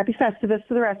 And happy Festivus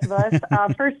to the rest of us.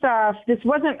 First off, this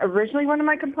wasn't originally one of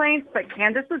my complaints, but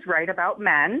Candace was right about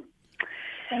men.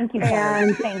 Thank you.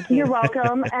 And Thank you. You're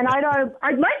welcome. And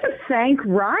I'd like to thank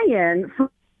Ryan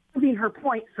for proving her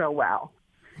point so well.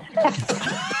 What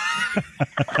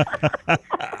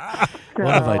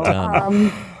have I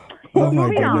done?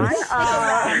 Moving on.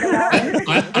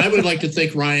 I would like to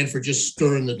thank Ryan for just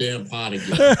stirring the damn pot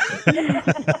again.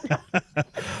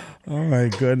 Oh my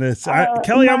goodness,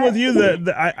 Kelly, I'm with you.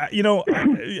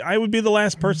 I would be the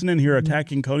last person in here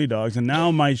attacking Coney dogs, and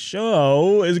now my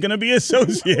show is going to be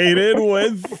associated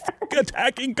with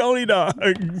attacking Coney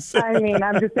dogs. I mean,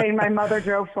 I'm just saying, my mother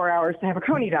drove 4 hours to have a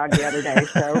Coney dog the other day.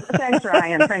 So thanks,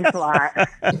 Ryan. Thanks a lot.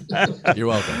 You're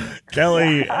welcome,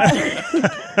 Kelly.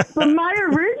 But my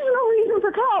original reason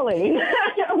for calling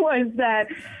was that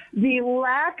the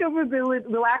lack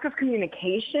of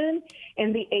communication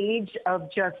in the age of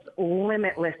just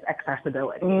limitless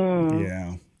accessibility.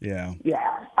 Yeah.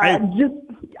 I have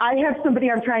somebody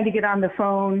I'm trying to get on the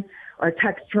phone or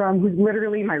text from who's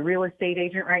literally my real estate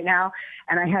agent right now,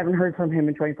 and I haven't heard from him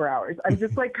in 24 hours. I'm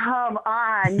just like, come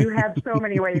on, you have so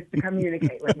many ways to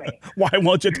communicate with me. Why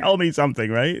won't you tell me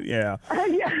something, right? Yeah.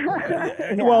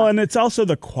 Yeah. Well, and it's also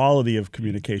the quality of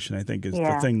communication, I think, is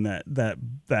the thing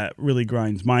that really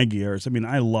grinds my gears. I mean,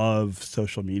 I love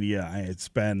social media. I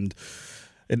spend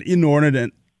an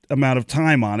inordinate amount of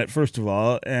time on it, first of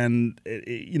all, and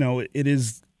it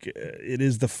is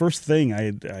the first thing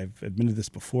I've admitted this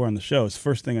before on the show. It's the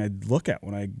first thing I look at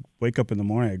when I wake up in the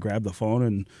morning. I grab the phone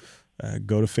and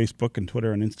go to Facebook and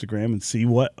Twitter and Instagram and see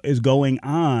what is going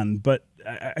on. But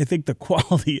I think the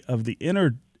quality of the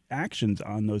interactions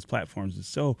on those platforms is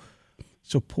so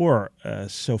poor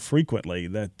so frequently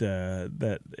that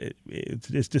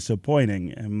it's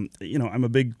disappointing. And I'm a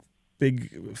big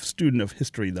student of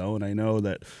history, though, and I know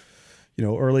that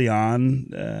early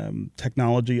on,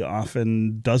 technology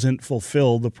often doesn't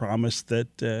fulfill the promise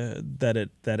that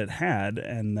it had,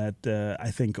 and that I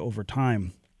think over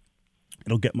time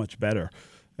it'll get much better.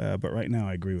 But right now,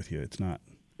 I agree with you. It's not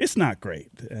great.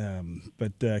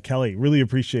 But Kelly, really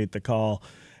appreciate the call,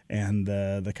 and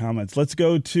the comments. Let's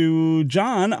go to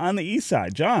John on the east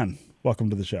side. John, welcome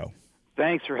to the show.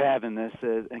 Thanks for having this.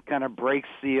 It kind of breaks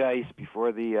the ice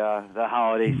before the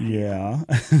holiday season. Yeah.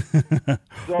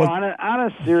 So on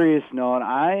a serious note,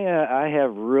 I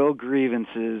have real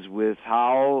grievances with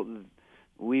how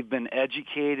we've been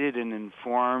educated and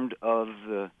informed of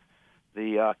the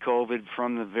COVID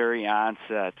from the very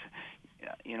onset.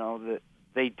 You know,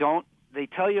 they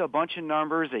tell you a bunch of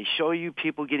numbers. They show you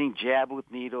people getting jabbed with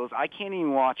needles. I can't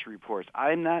even watch reports.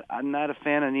 I'm not a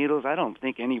fan of needles. I don't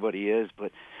think anybody is,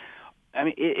 but I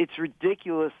mean, it's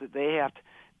ridiculous that they have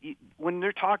to, when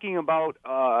they're talking about,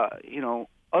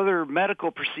 other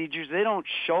medical procedures, they don't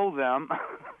show them.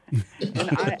 And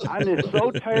I'm just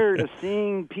so tired of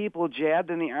seeing people jabbed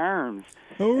in the arms.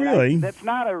 Oh, really? That's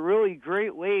not a really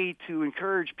great way to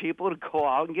encourage people to go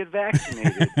out and get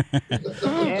vaccinated.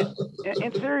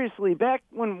 and seriously, back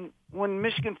when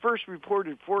Michigan first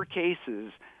reported 4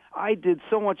 cases, I did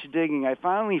so much digging. I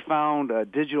finally found a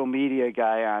digital media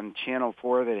guy on Channel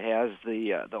 4 that has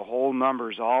the whole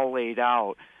numbers all laid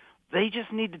out. They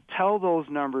just need to tell those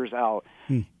numbers out.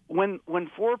 When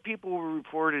 4 people were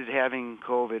reported having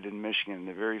COVID in Michigan,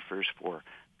 the very first 4,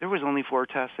 there was only 4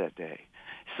 tests that day.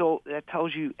 So that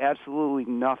tells you absolutely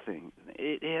nothing.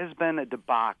 It has been a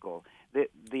debacle.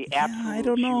 The absolute, I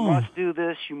don't know. You must do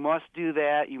this, you must do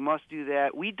that, you must do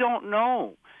that. We don't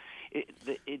know.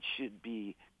 It should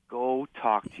be, go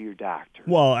talk to your doctor.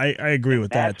 Well, I agree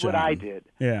with that, John. That's what I did.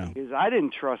 Yeah. Because I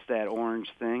didn't trust that orange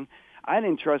thing. I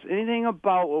didn't trust anything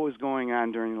about what was going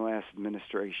on during the last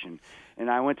administration.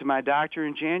 And I went to my doctor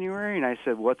in January, and I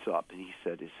said, what's up? And he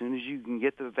said, as soon as you can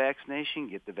get the vaccination,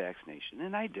 get the vaccination.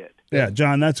 And I did. Yeah,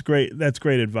 John, that's great. That's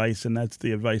great advice, and that's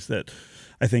the advice that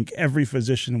I think every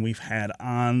physician we've had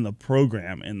on the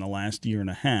program in the last year and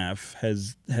a half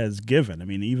has given. I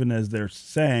mean, even as they're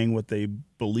saying what they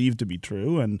believe to be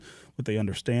true and what they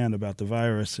understand about the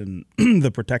virus and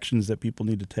the protections that people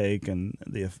need to take and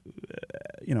the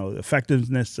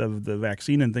effectiveness of the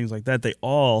vaccine and things like that, they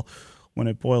all, when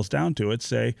it boils down to it,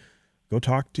 say, go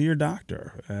talk to your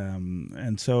doctor.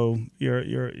 And so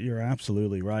you're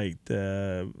absolutely right.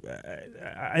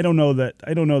 I don't know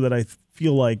that I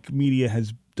feel like media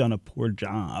has done a poor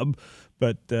job,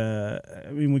 but I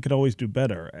mean, we could always do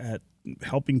better at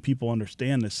helping people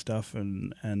understand this stuff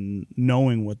and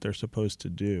knowing what they're supposed to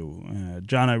do.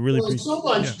 John, I really appreciate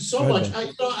so much.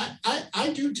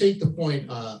 I do take the point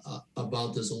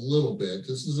about this a little bit.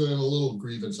 This is a little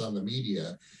grievance on the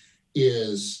media.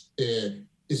 Is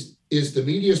the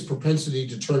media's propensity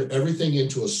to turn everything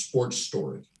into a sports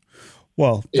story.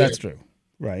 Well, that's true.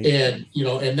 Right. And,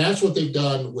 and that's what they've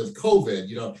done with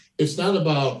COVID. It's not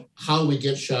about how we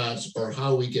get shots or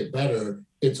how we get better.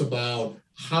 It's about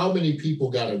how many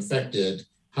people got infected,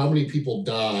 how many people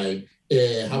died,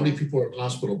 how many people are in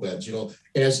hospital beds,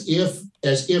 as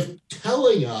if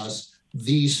telling us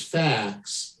these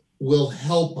facts will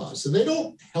help us. And they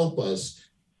don't help us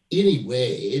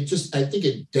anyway. I think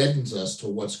it deadens us to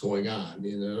what's going on.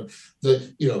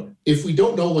 If we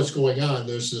don't know what's going on,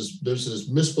 there's this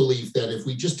misbelief that if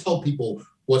we just tell people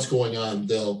what's going on,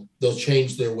 they'll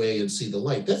change their way and see the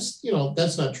light. That's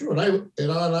not true.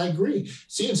 And I agree.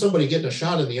 Seeing somebody getting a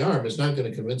shot in the arm is not going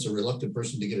to convince a reluctant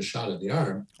person to get a shot in the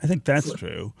arm. I think that's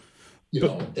true.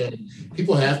 And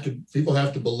people have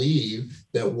to believe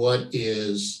that what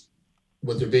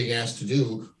they're being asked to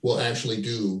do will actually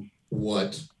do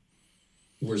what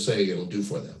we're saying it'll do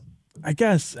for them. I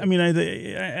guess. I mean,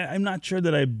 I'm not sure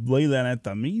that I lay that at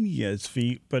the media's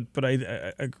feet, but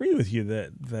I agree with you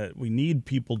that we need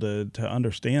people to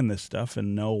understand this stuff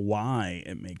and know why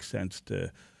it makes sense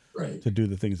to do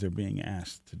the things they're being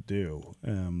asked to do.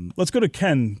 Let's go to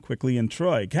Ken quickly in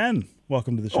Troy. Ken,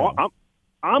 welcome to the show.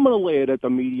 I'm going to lay it at the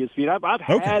media's feet. I've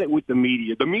had it with the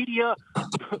media. The media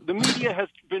has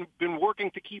been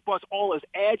working to keep us all as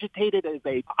agitated as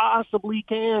they possibly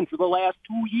can for the last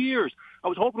 2 years. I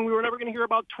was hoping we were never going to hear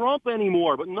about Trump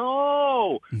anymore, but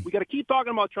no, we got to keep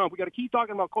talking about Trump. We got to keep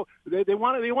talking about they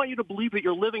want you to believe that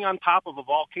you're living on top of a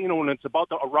volcano and it's about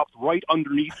to erupt right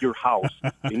underneath your house.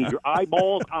 They need your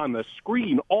eyeballs on the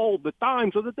screen all the time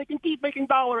so that they can keep making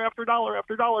dollar after dollar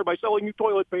after dollar by selling you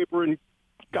toilet paper and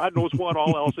God knows what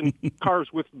all else, and cars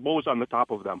with bows on the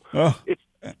top of them. Oh. It's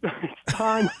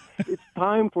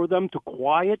time for them to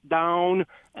quiet down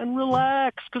and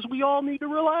relax, because we all need to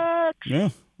relax. Yeah.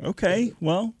 Okay.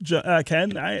 Well,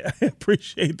 Ken, I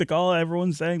appreciate the call.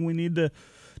 Everyone's saying we need to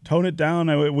tone it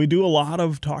down. We do a lot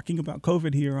of talking about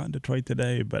COVID here on Detroit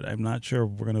Today, but I'm not sure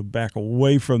we're going to back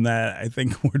away from that. I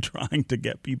think we're trying to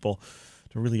get people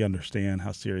to really understand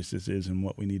how serious this is and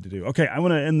what we need to do. Okay, I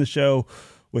want to end the show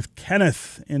with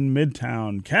Kenneth in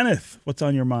Midtown. Kenneth, what's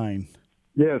on your mind?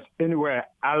 Yes. Anyway,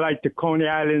 I like the Coney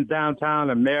Island downtown,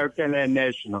 American and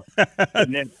National.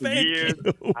 And then for years,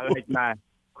 I like my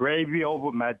gravy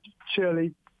over my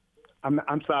chili.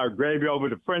 I'm sorry, gravy over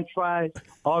the French fries.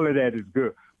 All of that is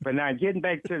good. But now getting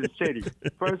back to the city,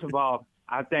 first of all,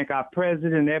 I think our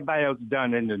president and everybody else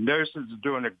done, and the nurses are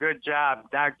doing a good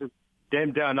job. Doctors,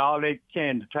 they've done all they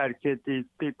can to try to get these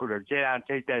people to get out and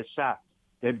take that shot.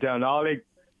 They've done all they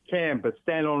can, but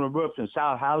stand on the roof and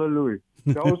shout hallelujah.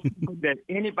 Those people that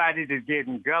anybody that's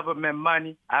getting government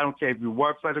money, I don't care if you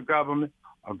work for the government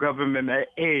or government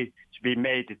aid, should be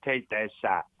made to take that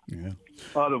shot. Yeah.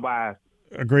 Otherwise.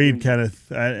 Agreed, Kenneth.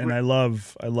 And I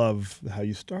love how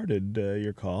you started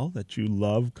your call, that you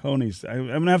love Coney's. I'm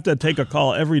going to have to take a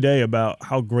call every day about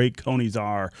how great Coney's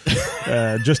are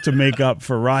just to make up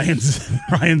for Ryan's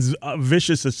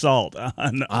vicious assault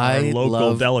on our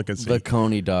local delicacy. The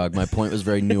Coney dog. My point was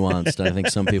very nuanced, and I think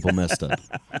some people missed it.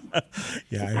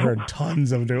 Yeah, I heard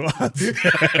tons of nuance.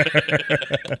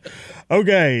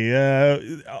 Okay.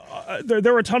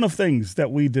 There were a ton of things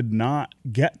that we did not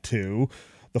get to.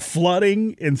 The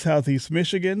flooding in Southeast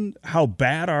Michigan, how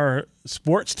bad our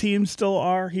sports teams still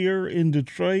are here in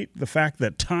Detroit, the fact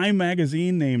that Time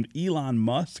Magazine named Elon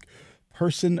Musk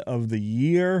Person of the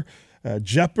Year,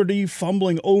 Jeopardy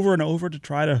fumbling over and over to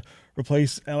try to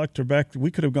replace Alec Trebek.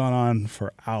 We could have gone on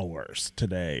for hours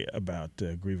today about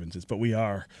grievances, but we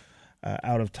are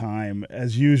out of time.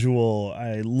 As usual,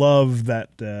 I love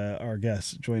that our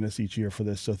guests join us each year for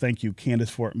this, so thank you,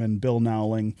 Candace Fortman, Bill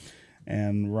Nowling,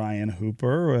 and Ryan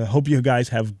Hooper. I hope you guys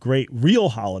have great real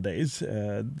holidays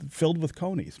filled with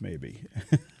Coney's, maybe.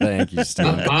 Thank you,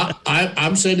 Steve.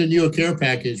 I'm sending you a care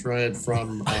package, Ryan,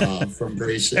 from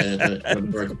Grace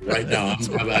right now.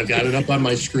 I've got it up on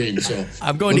my screen. So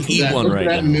I'm going to eat one right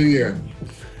now. New Year.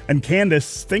 And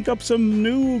Candace, think up some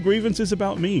new grievances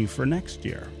about me for next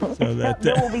year. So that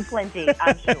there will be plenty,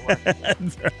 I'm sure.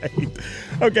 That's right.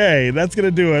 Okay, that's going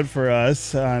to do it for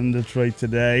us on Detroit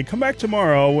Today. Come back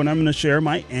tomorrow when I'm going to share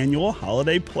my annual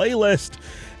holiday playlist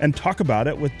and talk about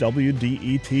it with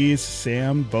WDET's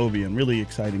Sam Bobian. Really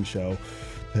exciting show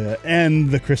to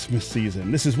end the Christmas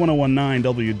season. This is 101.9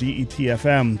 WDET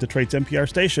FM, Detroit's NPR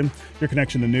station, your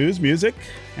connection to news, music,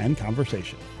 and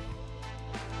conversation.